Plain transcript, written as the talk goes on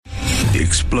The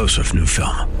explosive new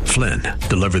film, Flynn,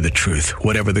 deliver the truth,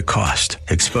 whatever the cost,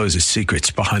 exposes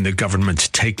secrets behind the government's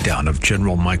takedown of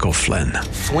General Michael Flynn.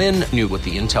 Flynn knew what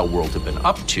the intel world had been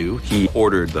up to. He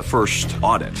ordered the first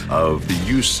audit of the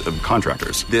use of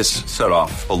contractors. This set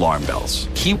off alarm bells.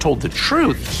 He told the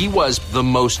truth. He was the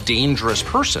most dangerous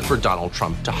person for Donald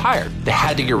Trump to hire. They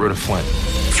had to get rid of Flynn.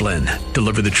 Flynn,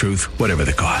 deliver the truth, whatever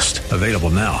the cost. Available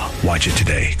now. Watch it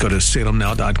today. Go to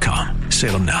salemnow.com.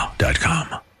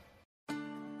 salemnow.com.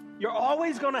 You're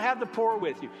always going to have the poor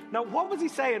with you. Now, what was he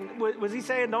saying? Was he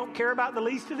saying don't care about the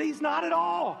least of these? Not at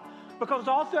all. Because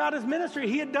all throughout his ministry,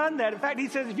 he had done that. In fact, he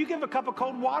says, if you give a cup of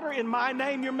cold water in my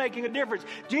name, you're making a difference.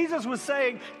 Jesus was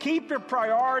saying, keep your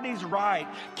priorities right.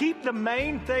 Keep the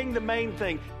main thing the main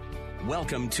thing.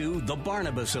 Welcome to The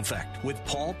Barnabas Effect with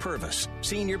Paul Purvis,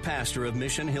 Senior Pastor of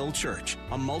Mission Hill Church,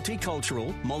 a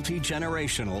multicultural,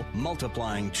 multi-generational,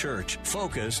 multiplying church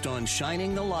focused on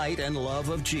shining the light and love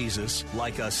of Jesus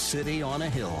like a city on a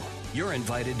hill. You're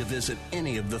invited to visit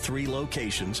any of the 3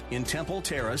 locations in Temple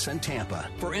Terrace and Tampa.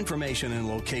 For information and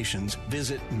locations,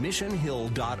 visit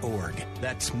missionhill.org.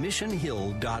 That's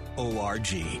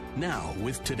missionhill.org. Now,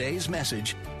 with today's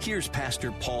message, here's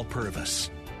Pastor Paul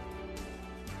Purvis.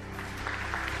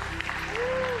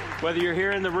 Whether you're here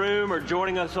in the room or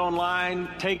joining us online,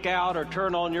 take out or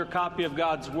turn on your copy of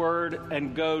God's Word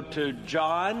and go to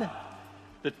John,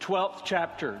 the 12th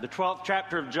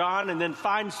chapter of John, and then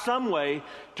find some way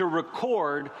to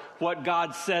record what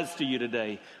God says to you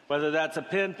today. Whether that's a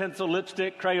pen, pencil,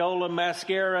 lipstick, Crayola,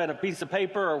 mascara, and a piece of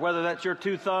paper, or whether that's your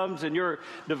 2 thumbs and your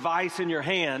device in your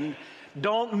hand,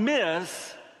 don't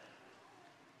miss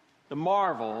the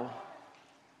marvel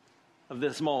of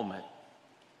this moment.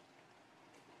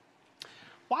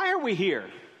 Why are we here?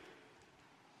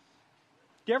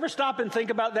 Do you ever stop and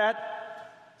think about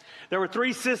that? There were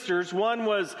 3 sisters. One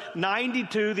was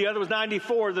 92, the other was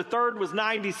 94, the third was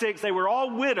 96. They were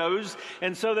all widows,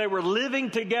 and so they were living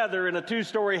together in a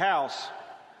 2-story house.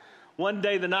 One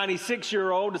day, the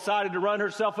 96-year-old decided to run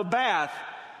herself a bath.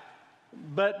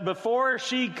 But before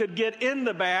she could get in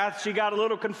the bath, she got a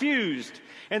little confused.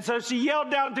 And so she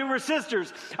yelled down to her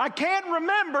sisters, I can't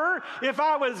remember if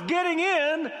I was getting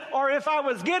in or if I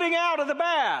was getting out of the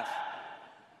bath.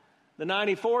 The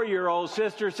 94-year-old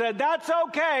sister said, that's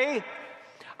okay.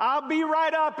 I'll be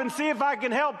right up and see if I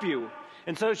can help you.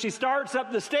 And so she starts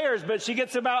up the stairs, but she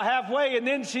gets about halfway, and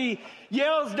then she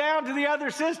yells down to the other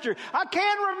sister, I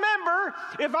can't remember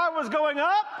if I was going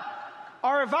up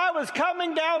or if I was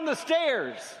coming down the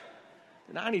stairs.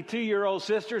 The 92-year-old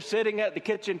sister sitting at the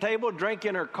kitchen table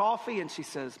drinking her coffee, and she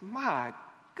says, my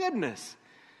goodness,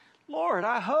 Lord,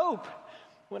 I hope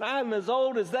when I'm as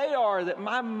old as they are that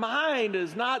my mind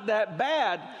is not that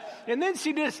bad. And then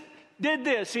she just did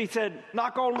this. She said,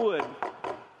 knock on wood.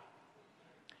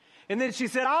 And then she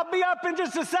said, I'll be up in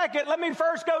just a second. Let me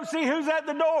first go see who's at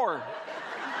the door.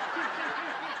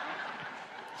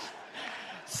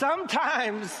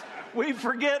 Sometimes we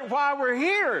forget why we're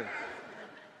here.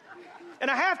 And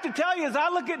I have to tell you, as I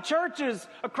look at churches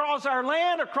across our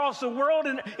land, across the world,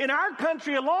 and in our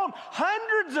country alone,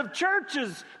 hundreds of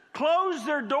churches close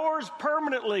their doors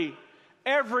permanently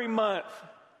every month.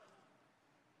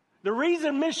 The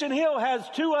reason Mission Hill has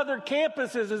 2 other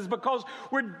campuses is because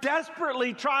we're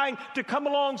desperately trying to come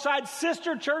alongside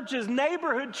sister churches,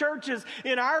 neighborhood churches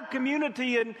in our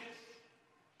community and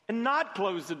not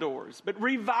close the doors, but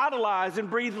revitalize and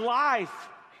breathe life.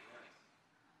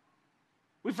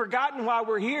 We've forgotten why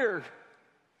we're here.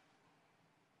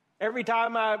 Every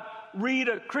time I read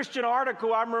a Christian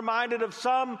article, I'm reminded of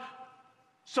some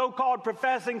so-called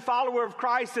professing follower of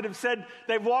Christ that have said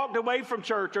they've walked away from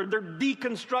church or they're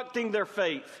deconstructing their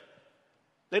faith.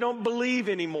 They don't believe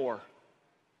anymore.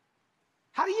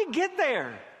 How do you get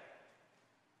there?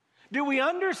 Do we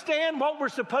understand what we're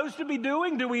supposed to be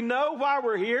doing? Do we know why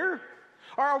we're here?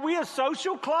 Or are we a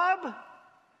social club?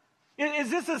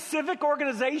 Is this a civic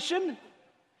organization?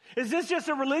 Is this just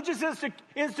a religious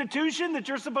institution that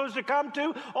you're supposed to come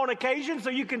to on occasion so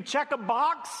you can check a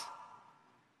box?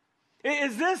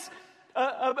 Is this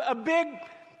a big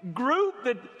group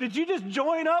that you just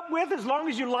join up with as long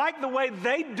as you like the way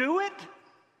they do it?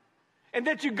 And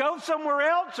that you go somewhere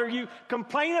else or you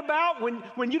complain about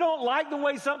when you don't like the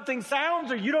way something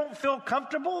sounds or you don't feel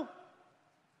comfortable?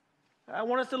 I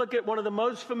want us to look at one of the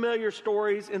most familiar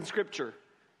stories in Scripture.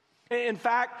 In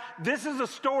fact, this is a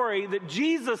story that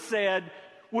Jesus said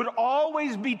would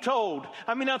always be told.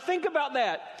 I mean, now think about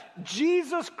that.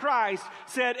 Jesus Christ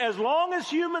said, as long as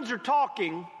humans are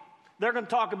talking, they're going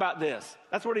to talk about this.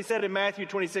 That's what he said in Matthew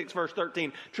 26, verse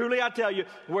 13. Truly, I tell you,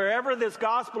 wherever this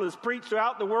gospel is preached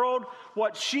throughout the world,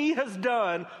 what she has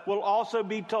done will also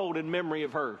be told in memory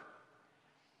of her.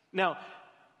 Now,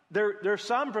 there's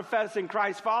some professing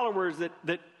Christ followers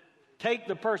that take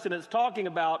the person it's talking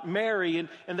about, Mary,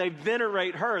 and they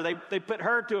venerate her. They put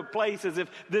her to a place as if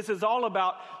this is all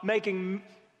about making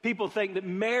people think that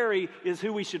Mary is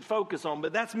who we should focus on.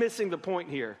 But that's missing the point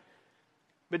here.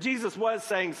 But Jesus was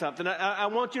saying something. I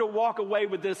want you to walk away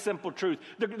with this simple truth.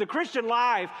 The Christian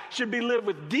life should be lived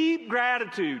with deep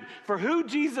gratitude for who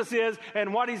Jesus is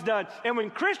and what he's done. And when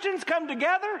Christians come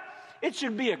together, it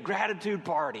should be a gratitude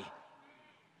party.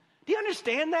 Do you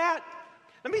understand that?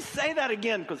 Let me say that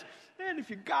again, because, man,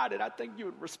 if you got it, I think you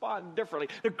would respond differently.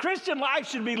 The Christian life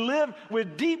should be lived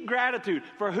with deep gratitude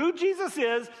for who Jesus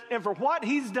is and for what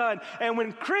he's done. And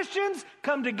when Christians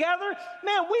come together,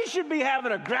 man, we should be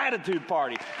having a gratitude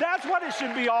party. That's what it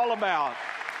should be all about.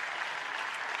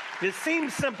 It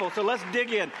seems simple, so let's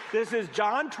dig in. This is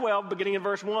John 12, beginning in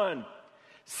verse 1.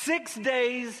 6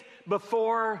 days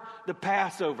before the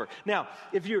Passover. Now,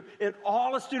 if you're at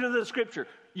all a student of the Scripture,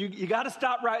 you got to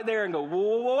stop right there and go,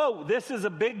 whoa, whoa, whoa, this is a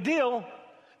big deal.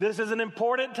 This is an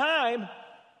important time.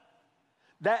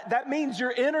 That means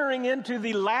you're entering into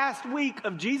the last week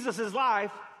of Jesus'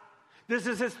 life. This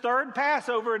is his third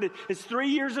Passover, and it's 3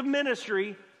 years of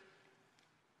ministry.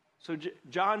 So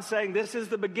John's saying this is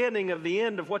the beginning of the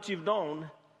end of what you've known.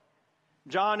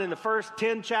 John, in the first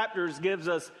 10 chapters, gives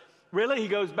us, really, he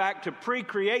goes back to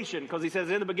pre-creation, because he says,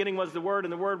 in the beginning was the Word,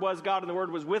 and the Word was God, and the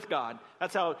Word was with God.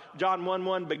 That's how John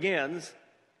 1:1 begins.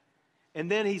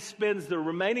 And then he spends the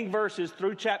remaining verses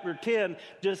through chapter 10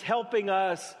 just helping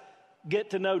us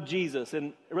get to know Jesus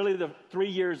and really the 3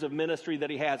 years of ministry that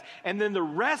he has. And then the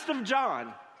rest of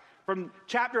John, from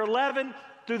chapter 11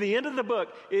 through the end of the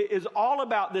book, is all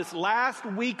about this last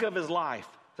week of his life.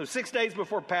 So 6 days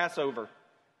before Passover,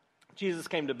 Jesus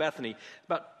came to Bethany,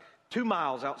 about 2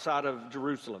 miles outside of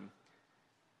Jerusalem.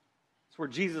 It's where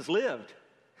Jesus lived.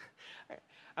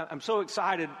 I'm so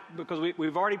excited because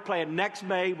we've already planned next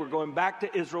May. We're going back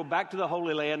to Israel, back to the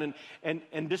Holy Land,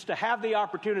 and just to have the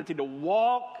opportunity to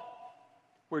walk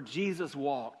where Jesus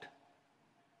walked.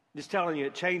 Just telling you,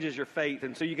 it changes your faith.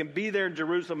 And so you can be there in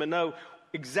Jerusalem and know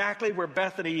exactly where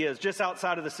Bethany is, just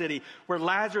outside of the city, where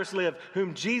Lazarus lived,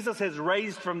 whom Jesus has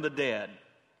raised from the dead.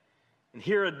 And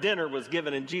here a dinner was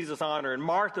given in Jesus' honor, and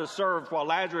Martha served while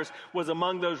Lazarus was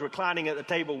among those reclining at the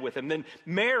table with him. Then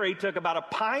Mary took about a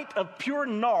pint of pure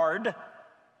nard,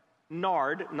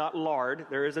 not lard,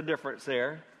 there is a difference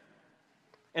there,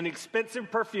 an expensive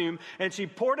perfume, and she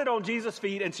poured it on Jesus'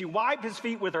 feet, and she wiped his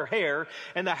feet with her hair,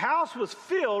 and the house was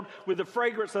filled with the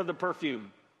fragrance of the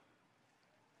perfume.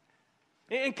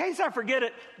 In case I forget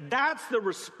it, that's the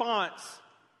response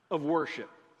of worship.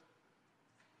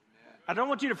 I don't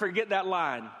want you to forget that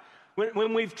line.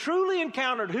 When we've truly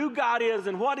encountered who God is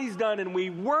and what he's done and we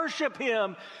worship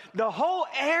him, the whole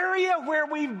area where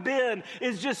we've been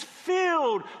is just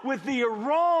filled with the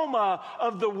aroma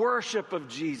of the worship of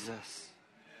Jesus.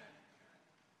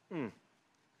 The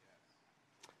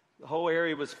whole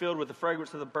area was filled with the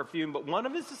fragrance of the perfume, but one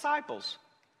of his disciples,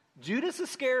 Judas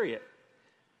Iscariot,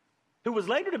 who was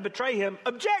later to betray him,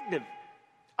 objected.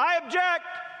 I object.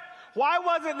 Why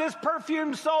wasn't this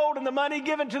perfume sold and the money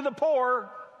given to the poor?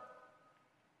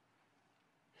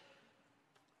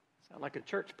 Sound like a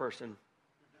church person.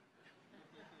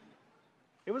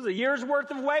 It was a year's worth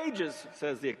of wages,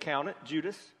 says the accountant,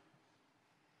 Judas.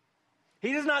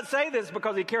 He does not say this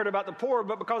because he cared about the poor,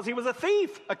 but because he was a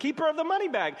thief, a keeper of the money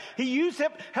bag. He used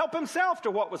help himself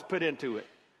to what was put into it.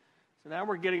 So now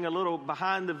we're getting a little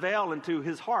behind the veil into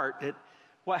his heart.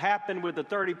 What happened with the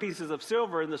 30 pieces of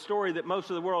silver and the story that most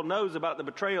of the world knows about the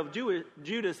betrayal of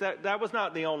Judas, that was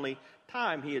not the only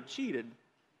time he had cheated.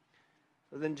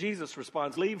 So then Jesus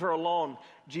responds, leave her alone,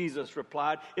 Jesus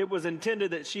replied. It was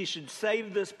intended that she should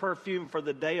save this perfume for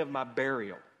the day of my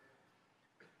burial.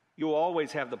 You will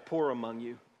always have the poor among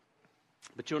you,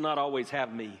 but you'll not always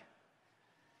have me.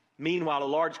 Meanwhile, a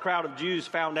large crowd of Jews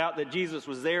found out that Jesus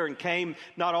was there and came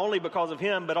not only because of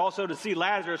him, but also to see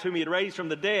Lazarus, whom he had raised from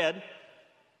the dead.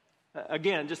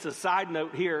 Again, just a side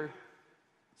note here.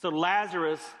 So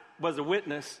Lazarus was a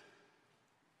witness.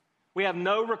 We have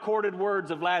no recorded words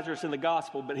of Lazarus in the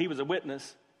gospel, but he was a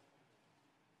witness.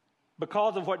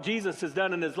 Because of what Jesus has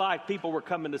done in his life, people were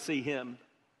coming to see him.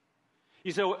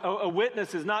 You say, a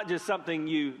witness is not just something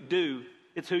you do,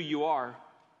 it's who you are.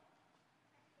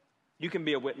 You can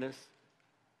be a witness.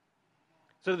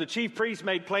 So the chief priests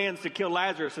made plans to kill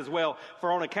Lazarus as well,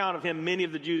 for on account of him, many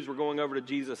of the Jews were going over to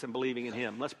Jesus and believing in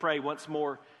him. Let's pray once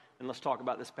more, and let's talk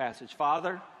about this passage.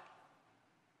 Father,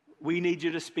 we need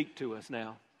you to speak to us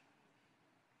now.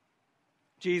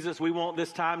 Jesus, we want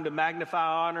this time to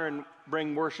magnify, honor, and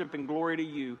bring worship and glory to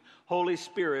you. Holy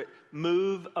Spirit,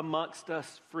 move amongst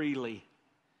us freely.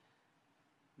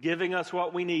 giving us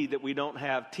what we need that we don't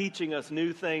have, teaching us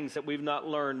new things that we've not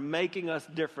learned, making us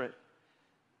different.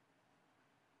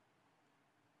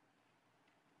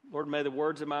 Lord, may the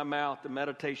words of my mouth, the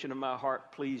meditation of my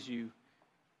heart please you.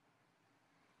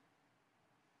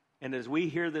 And as we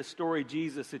hear this story,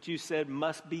 Jesus, that you said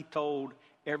must be told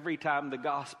every time the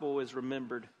gospel is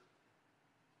remembered,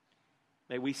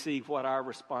 may we see what our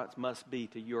response must be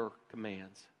to your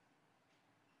commands.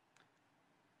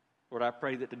 Lord, I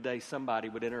pray that today somebody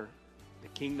would enter the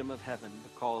kingdom of heaven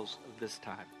because of this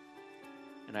time.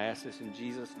 And I ask this in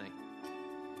Jesus' name.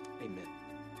 Amen.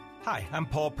 Hi, I'm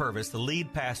Paul Purvis, the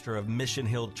lead pastor of Mission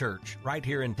Hill Church, right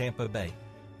here in Tampa Bay.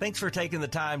 Thanks for taking the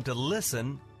time to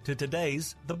listen to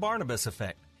today's The Barnabas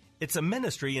Effect. It's a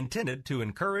ministry intended to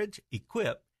encourage,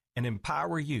 equip, and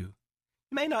empower you.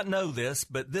 You may not know this,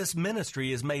 but this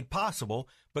ministry is made possible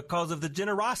because of the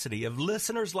generosity of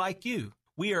listeners like you.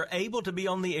 We are able to be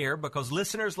on the air because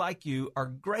listeners like you are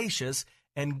gracious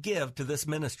and give to this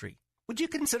ministry. Would you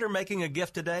consider making a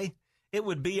gift today? It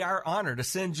would be our honor to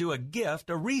send you a gift,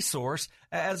 a resource,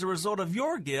 as a result of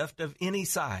your gift of any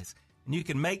size. And you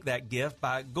can make that gift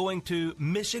by going to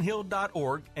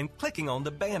missionhill.org and clicking on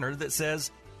the banner that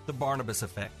says The Barnabas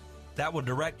Effect. That will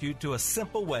direct you to a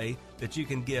simple way that you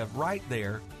can give right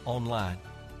there online.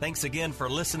 Thanks again for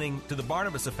listening to The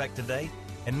Barnabas Effect today.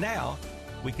 And now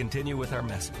we continue with our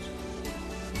message.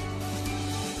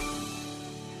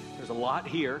 There's a lot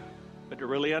here. But to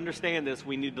really understand this,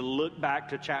 we need to look back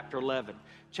to chapter 11.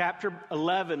 Chapter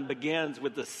 11 begins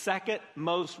with the second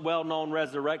most well-known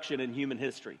resurrection in human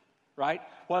history, right?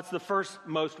 What's the first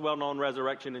most well-known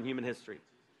resurrection in human history?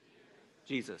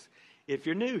 Jesus. If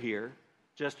you're new here,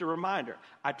 just a reminder.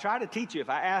 I try to teach you, if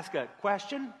I ask a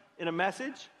question in a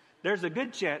message, there's a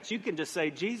good chance you can just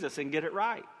say Jesus and get it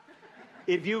right.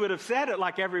 If you would have said it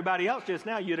like everybody else just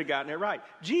now, you'd have gotten it right.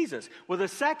 Jesus. Well, the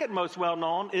second most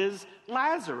well-known is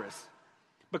Lazarus,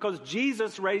 because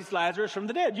Jesus raised Lazarus from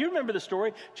the dead. You remember the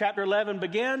story. Chapter 11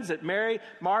 begins at Mary,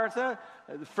 Martha,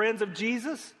 the friends of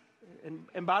Jesus.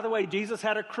 And by the way, Jesus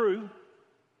had a crew.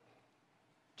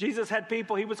 Jesus had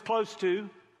people he was close to.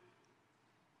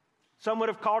 Some would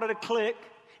have called it a clique.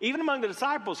 Even among the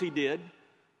disciples he did.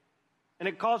 And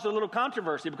it caused a little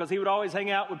controversy because he would always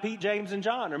hang out with Pete, James, and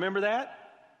John. Remember that?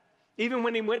 Even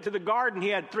when he went to the garden, he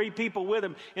had 3 people with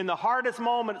him. In the hardest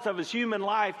moments of his human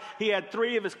life, he had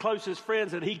 3 of his closest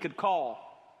friends that he could call.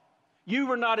 You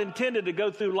were not intended to go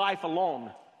through life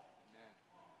alone.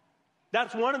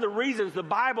 That's one of the reasons the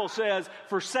Bible says,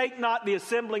 forsake not the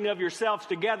assembling of yourselves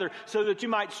together, so that you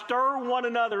might stir one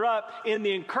another up in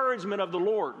the encouragement of the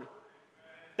Lord.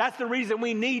 That's the reason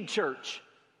we need church.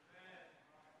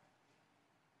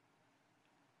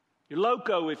 You're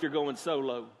loco if you're going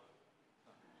solo.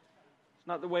 It's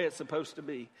not the way it's supposed to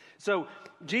be. So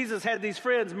Jesus had these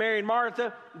friends, Mary and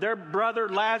Martha. Their brother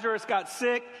Lazarus got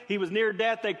sick. He was near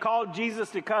death. They called Jesus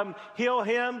to come heal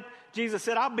him. Jesus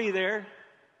said, I'll be there.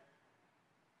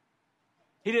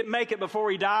 He didn't make it before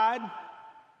he died.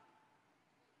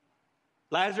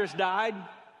 Lazarus died.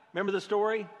 Remember the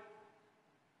story?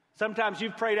 Sometimes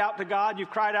you've prayed out to God,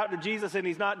 you've cried out to Jesus, and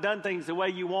he's not done things the way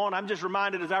you want. I'm just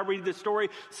reminded as I read this story,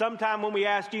 sometime when we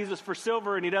ask Jesus for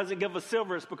silver and he doesn't give us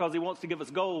silver, it's because he wants to give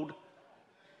us gold.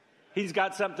 He's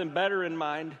got something better in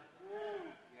mind.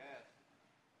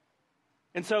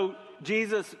 And so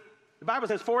Jesus, the Bible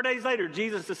says 4 days later,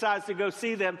 Jesus decides to go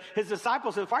see them. His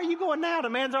disciples said, why are you going now? The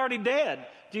man's already dead.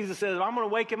 Jesus says, I'm going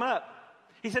to wake him up.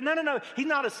 He said, no, he's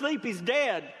not asleep, he's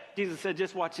dead. Jesus said,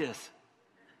 just watch this.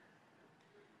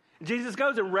 Jesus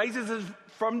goes and raises us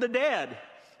from the dead.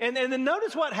 And then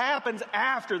notice what happens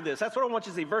after this. That's what I want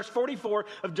you to see. Verse 44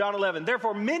 of John 11.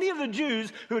 Therefore, many of the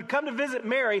Jews who had come to visit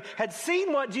Mary had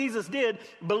seen what Jesus did,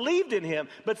 believed in him.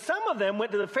 But some of them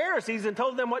went to the Pharisees and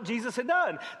told them what Jesus had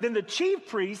done. Then the chief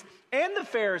priests and the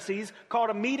Pharisees called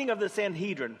a meeting of the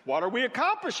Sanhedrin. What are we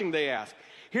accomplishing, they asked.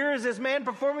 Here is this man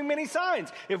performing many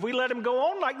signs. If we let him go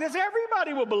on like this,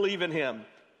 everybody will believe in him.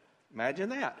 Imagine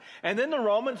that. And then the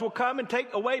Romans will come and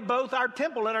take away both our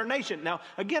temple and our nation. Now,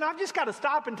 again, I've just got to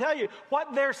stop and tell you,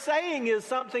 what they're saying is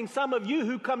something some of you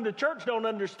who come to church don't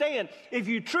understand. If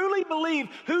you truly believe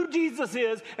who Jesus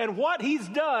is and what he's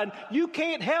done, you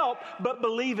can't help but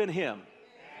believe in him.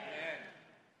 Amen.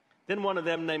 Then one of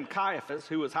them named Caiaphas,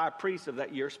 who was high priest of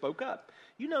that year, spoke up.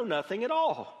 You know nothing at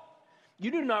all. You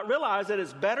do not realize that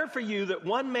it's better for you that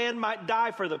one man might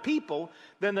die for the people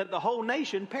than that the whole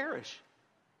nation perish.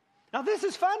 Now, this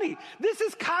is funny. This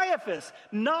is Caiaphas,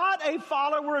 not a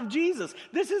follower of Jesus.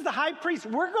 This is the high priest.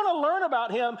 We're going to learn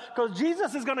about him because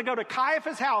Jesus is going to go to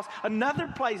Caiaphas' house, another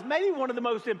place, maybe one of the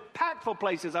most impactful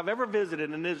places I've ever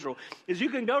visited in Israel, is you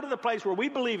can go to the place where we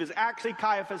believe is actually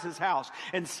Caiaphas' house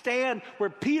and stand where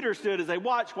Peter stood as they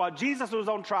watched while Jesus was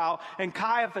on trial and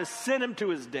Caiaphas sent him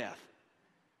to his death.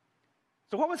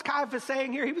 So what was Caiaphas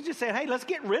saying here? He was just saying, hey, let's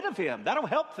get rid of him. That'll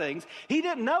help things. He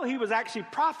didn't know he was actually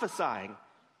prophesying.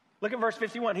 Look at verse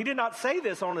 51. He did not say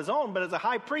this on his own, but as a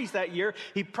high priest that year,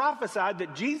 he prophesied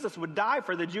that Jesus would die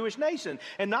for the Jewish nation.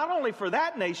 And not only for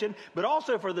that nation, but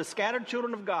also for the scattered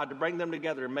children of God to bring them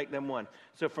together and make them one.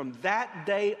 So from that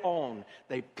day on,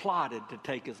 they plotted to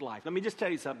take his life. Let me just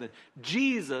tell you something.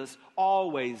 Jesus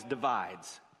always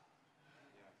divides.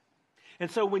 And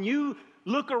so when you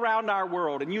look around our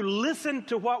world and you listen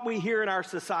to what we hear in our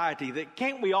society, that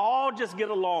can't we all just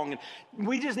get along and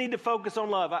we just need to focus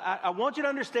on love. I want you to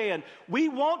understand, we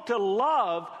want to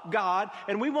love God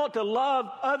and we want to love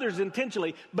others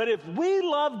intentionally. But if we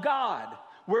love God,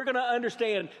 we're going to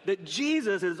understand that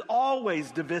Jesus is always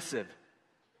divisive.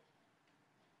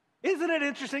 Isn't it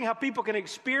interesting how people can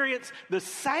experience the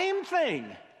same thing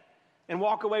and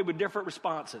walk away with different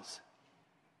responses?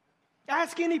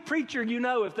 Ask any preacher you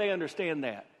know if they understand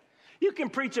that. You can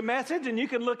preach a message and you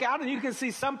can look out and you can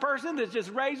see some person that's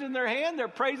just raising their hand, they're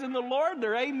praising the Lord,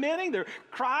 they're amening, they're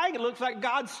crying, it looks like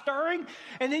God's stirring.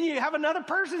 And then you have another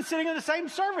person sitting in the same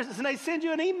service and they send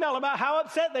you an email about how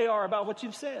upset they are about what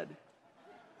you've said.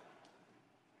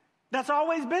 That's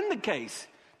always been the case.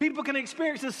 People can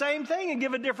experience the same thing and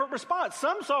give a different response.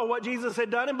 Some saw what Jesus had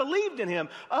done and believed in him.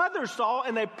 Others saw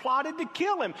and they plotted to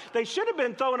kill him. They should have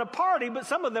been throwing a party, but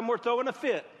some of them were throwing a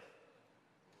fit.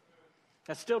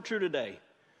 That's still true today.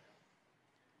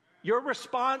 Your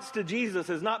response to Jesus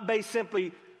is not based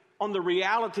simply on the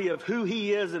reality of who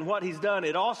he is and what he's done.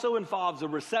 It also involves a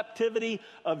receptivity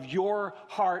of your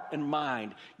heart and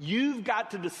mind. You've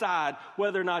got to decide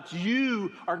whether or not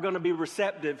you are going to be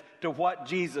receptive to what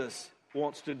Jesus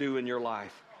wants to do in your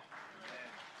life.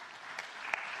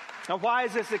 Now, why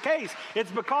is this the case?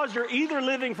 It's because you're either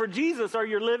living for Jesus or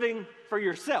you're living for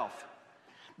yourself.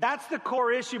 That's the core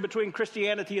issue between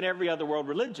Christianity and every other world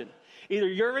religion. Either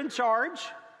you're in charge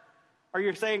or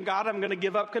you're saying, God, I'm going to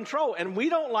give up control. And we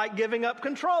don't like giving up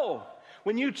control.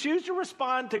 When you choose to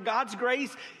respond to God's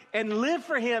grace and live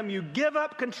for him, you give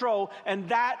up control, and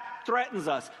that threatens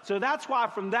us. So that's why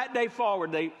from that day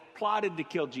forward, they plotted to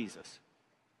kill Jesus.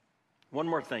 One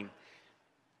more thing.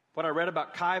 What I read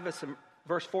about Caiaphas in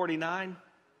verse 49,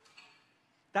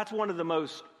 that's one of the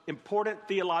most important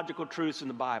theological truths in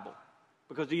the Bible.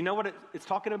 Because do you know what it's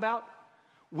talking about?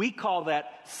 We call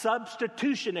that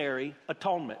substitutionary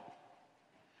atonement.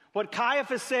 What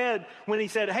Caiaphas said when he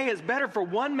said, hey, it's better for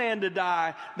one man to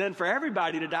die than for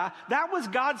everybody to die, that was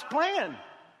God's plan.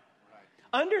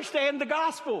 Understand the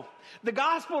gospel. The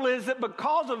gospel is that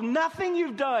because of nothing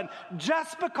you've done,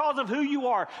 just because of who you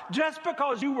are, just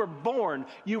because you were born,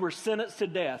 you were sentenced to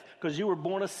death because you were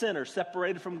born a sinner,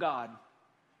 separated from God.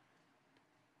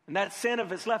 And that sin,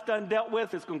 if it's left undealt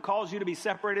with, is going to cause you to be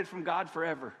separated from God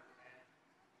forever.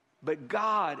 But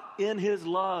God, in his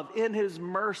love, in his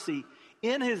mercy,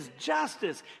 in his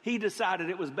justice, he decided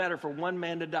it was better for one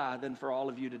man to die than for all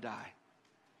of you to die.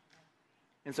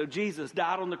 And so Jesus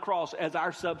died on the cross as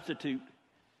our substitute.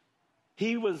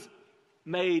 He was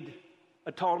made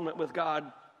atonement with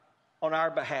God on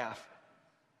our behalf.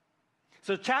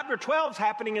 So chapter 12 is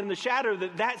happening in the shadow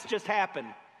that that's just happened.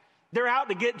 They're out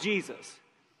to get Jesus.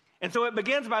 And so it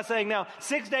begins by saying, now,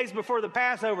 6 days before the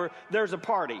Passover, there's a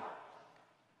party.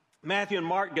 Matthew and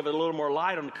Mark give it a little more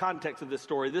light on the context of this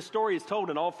story. This story is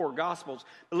told in all four Gospels.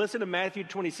 But listen to Matthew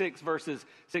 26, verses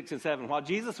 6 and 7. While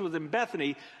Jesus was in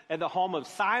Bethany at the home of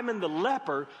Simon the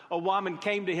leper, a woman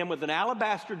came to him with an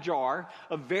alabaster jar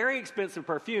of very expensive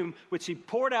perfume, which she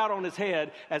poured out on his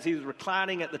head as he was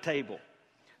reclining at the table.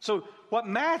 So what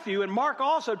Matthew and Mark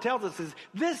also tells us is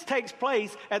this takes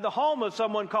place at the home of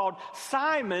someone called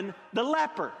Simon the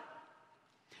leper.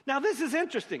 Now this is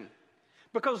interesting.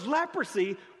 Because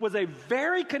leprosy was a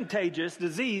very contagious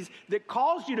disease that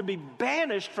caused you to be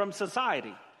banished from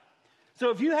society.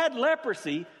 So if you had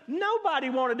leprosy, nobody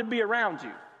wanted to be around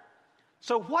you.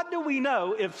 So what do we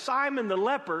know if Simon the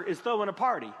leper is throwing a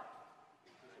party?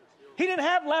 He didn't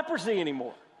have leprosy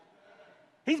anymore.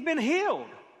 He's been healed.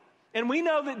 And we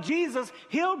know that Jesus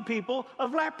healed people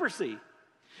of leprosy.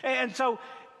 And so,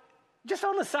 just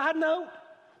on a side note,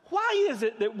 why is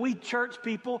it that we church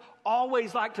people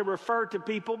always like to refer to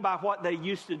people by what they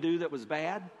used to do that was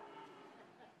bad?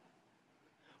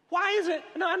 Why is it?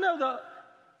 Now, I know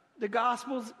the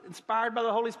Gospel's inspired by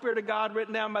the Holy Spirit of God,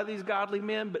 written down by these godly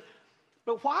men, but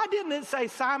But why didn't it say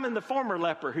Simon the former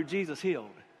leper who Jesus healed?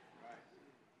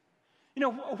 You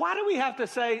know, why do we have to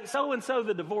say so-and-so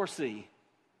the divorcee?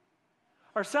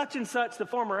 Or such and such the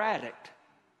former addict?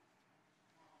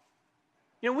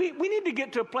 You know, we need to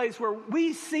get to a place where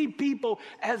we see people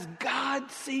as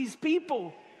God sees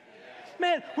people.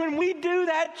 Man, when we do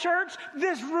that, church,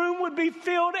 this room would be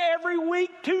filled every week,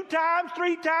 2 times,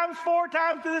 3 times, 4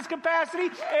 times to this capacity.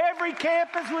 Every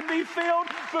campus would be filled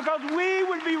because we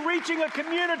would be reaching a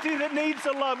community that needs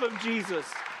the love of Jesus.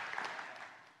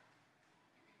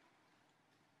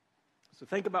 So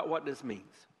think about what this means.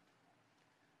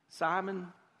 Simon,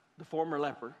 the former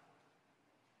leper,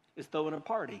 is throwing a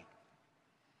party.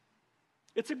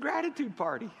 It's a gratitude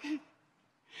party.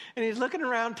 And he's looking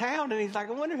around town and he's like,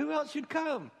 I wonder who else should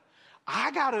come.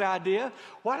 I got an idea.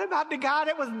 What about the guy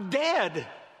that was dead?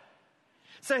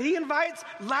 So he invites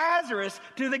Lazarus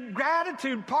to the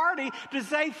gratitude party to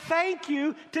say thank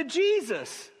you to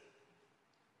Jesus.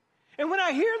 And when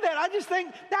I hear that, I just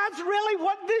think that's really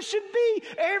what this should be.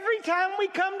 Every time we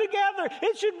come together,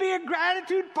 it should be a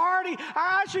gratitude party.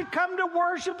 I should come to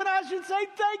worship and I should say,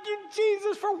 thank you,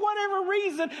 Jesus, for whatever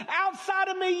reason. Outside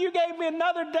of me, you gave me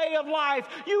another day of life.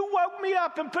 You woke me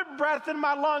up and put breath in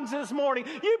my lungs this morning.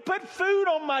 You put food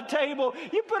on my table.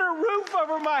 You put a roof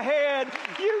over my head.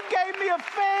 You gave me a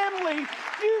family.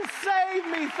 You saved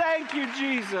me. Thank you,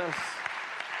 Jesus.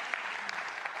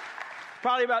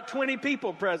 Probably about 20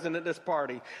 people present at this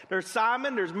party. There's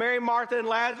Simon, there's Mary, Martha, and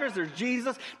Lazarus, there's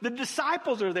Jesus. The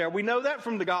disciples are there. We know that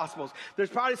from the Gospels. There's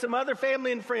probably some other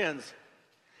family and friends.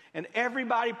 And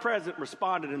everybody present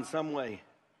responded in some way.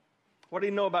 What do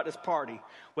you know about this party?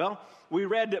 Well, we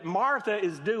read that Martha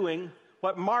is doing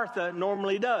what Martha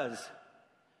normally does.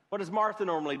 What does Martha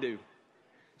normally do?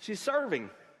 She's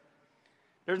serving.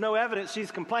 There's no evidence she's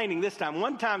complaining this time.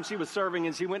 One time she was serving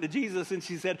and she went to Jesus and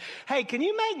she said, hey, can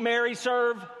you make Mary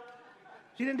serve?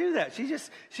 She didn't do that.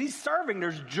 She's serving.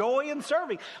 There's joy in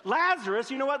serving. Lazarus,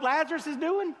 you know what Lazarus is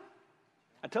doing?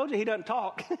 I told you he doesn't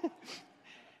talk.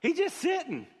 He's just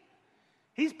sitting.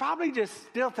 He's probably just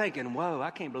still thinking, whoa, I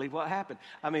can't believe what happened.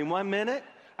 I mean, one minute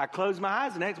I closed my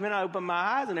eyes, the next minute I opened my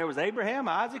eyes and there was Abraham,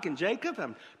 Isaac, and Jacob.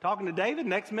 I'm talking to David.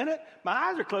 Next minute my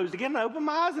eyes are closed again and I open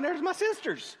my eyes and there's my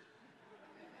sisters.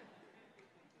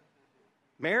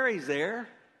 Mary's there.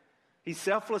 She's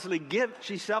selflessly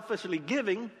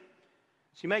giving.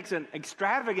 She makes an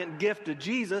extravagant gift to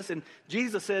Jesus, and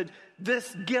Jesus said,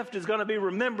 this gift is going to be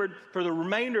remembered for the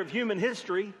remainder of human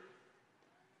history.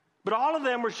 But all of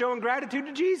them were showing gratitude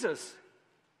to Jesus.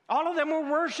 All of them were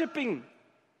worshiping.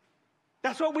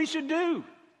 That's what we should do.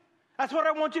 That's what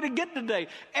I want you to get today.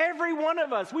 Every one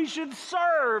of us, we should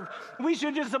serve. We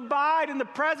should just abide in the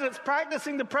presence,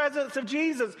 practicing the presence of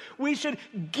Jesus. We should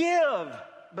give.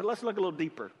 But let's look a little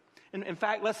deeper. In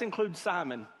fact, let's include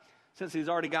Simon, since he's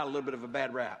already got a little bit of a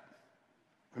bad rap.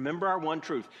 Remember our one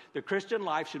truth. The Christian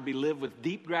life should be lived with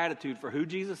deep gratitude for who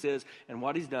Jesus is and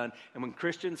what he's done. And when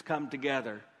Christians come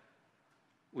together,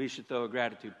 we should throw a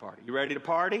gratitude party. You ready to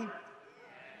party?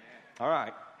 All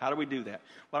right. How do we do that?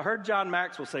 Well, I heard John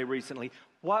Maxwell say recently,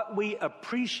 what we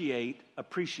appreciate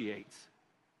appreciates.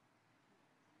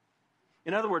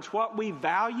 In other words, what we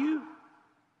value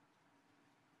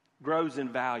grows in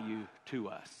value to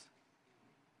us.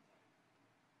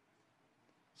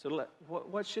 So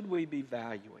what should we be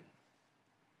valuing?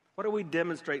 What do we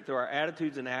demonstrate through our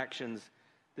attitudes and actions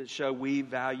that show we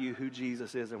value who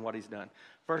Jesus is and what he's done?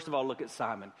 First of all, look at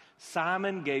Simon.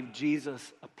 Simon gave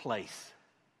Jesus a place.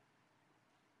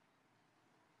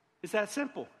 It's that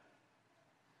simple.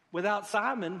 Without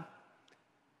Simon,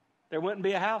 there wouldn't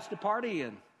be a house to party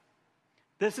in.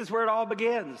 This is where it all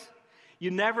begins. You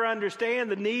never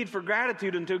understand the need for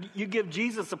gratitude until you give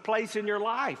Jesus a place in your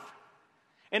life.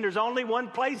 And there's only one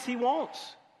place he wants.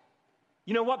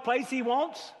 You know what place he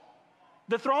wants?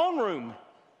 The throne room.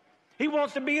 He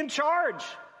wants to be in charge.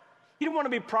 He don't want to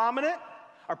be prominent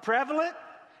or prevalent.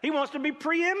 He wants to be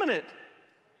preeminent.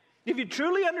 If you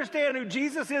truly understand who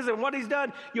Jesus is and what he's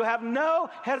done, you'll have no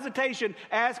hesitation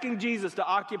asking Jesus to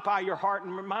occupy your heart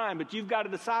and your mind. But you've got to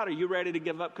decide, are you ready to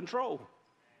give up control?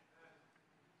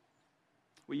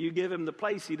 Will you give him the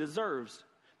place he deserves?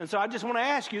 And so I just want to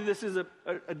ask you, this is a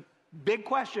big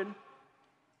question.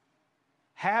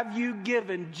 Have you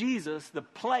given Jesus the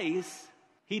place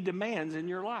he demands in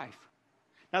your life?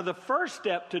 Now, the first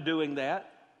step to doing that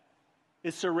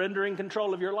is surrendering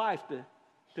control of your life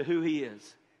to who he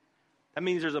is. That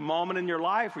means there's a moment in your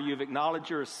life where you've acknowledged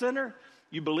you're a sinner.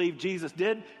 You believe Jesus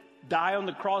did die on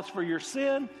the cross for your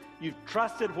sin. You've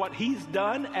trusted what he's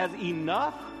done as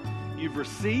enough. You've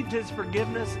received his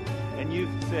forgiveness, and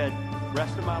you've said,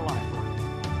 rest of my life, Lord,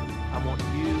 I want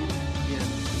you in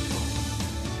control.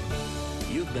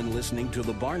 You've been listening to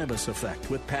The Barnabas Effect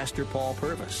with Pastor Paul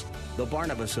Purvis. The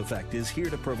Barnabas Effect is here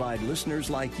to provide listeners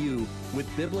like you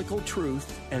with biblical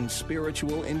truth and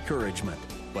spiritual encouragement.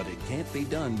 But it can't be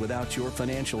done without your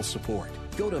financial support.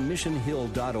 Go to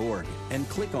missionhill.org and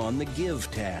click on the Give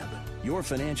tab. Your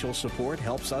financial support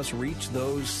helps us reach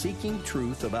those seeking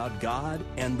truth about God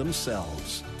and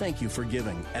themselves. Thank you for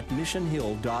giving at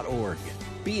missionhill.org.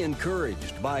 Be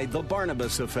encouraged by The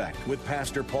Barnabas Effect with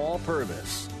Pastor Paul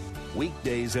Purvis.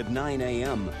 Weekdays at 9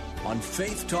 a.m. on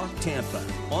Faith Talk Tampa.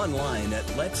 Online at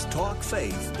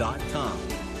letstalkfaith.com.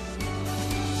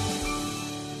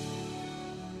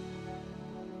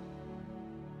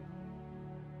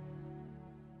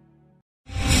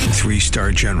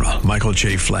 3-star General Michael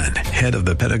J. Flynn, head of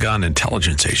the Pentagon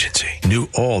Intelligence Agency, knew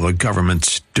all the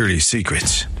government's dirty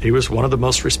secrets. He was one of the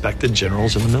most respected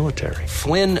generals in the military.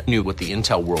 Flynn knew what the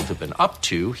intel world had been up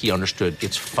to. He understood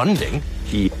its funding.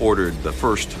 He ordered the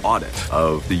first audit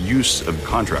of the use of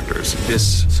contractors.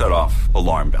 This set off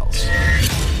alarm bells.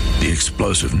 The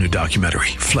explosive new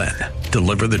documentary, Flynn,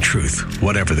 Deliver the Truth,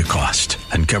 Whatever the Cost,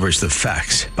 uncovers the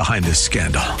facts behind this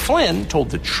scandal. Flynn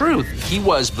told the truth. He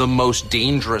was the most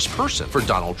dangerous person for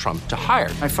Donald Trump to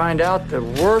hire. I find out the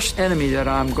worst enemy that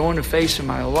I'm going to face in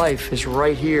my life is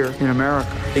right here in America.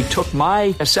 They took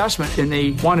my assessment and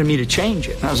they wanted me to change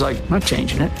it. And I was like, I'm not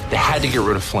changing it. They had to get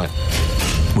rid of Flynn.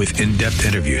 With in-depth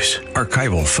interviews,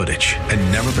 archival footage,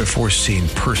 and never-before-seen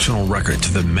personal records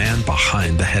of the man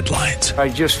behind the headlines. I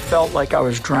just felt like I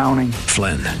was drowning.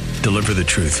 Flynn, Deliver the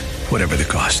Truth, Whatever the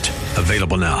Cost.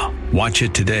 Available now. Watch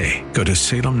it today. Go to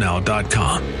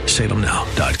salemnow.com.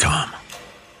 salemnow.com.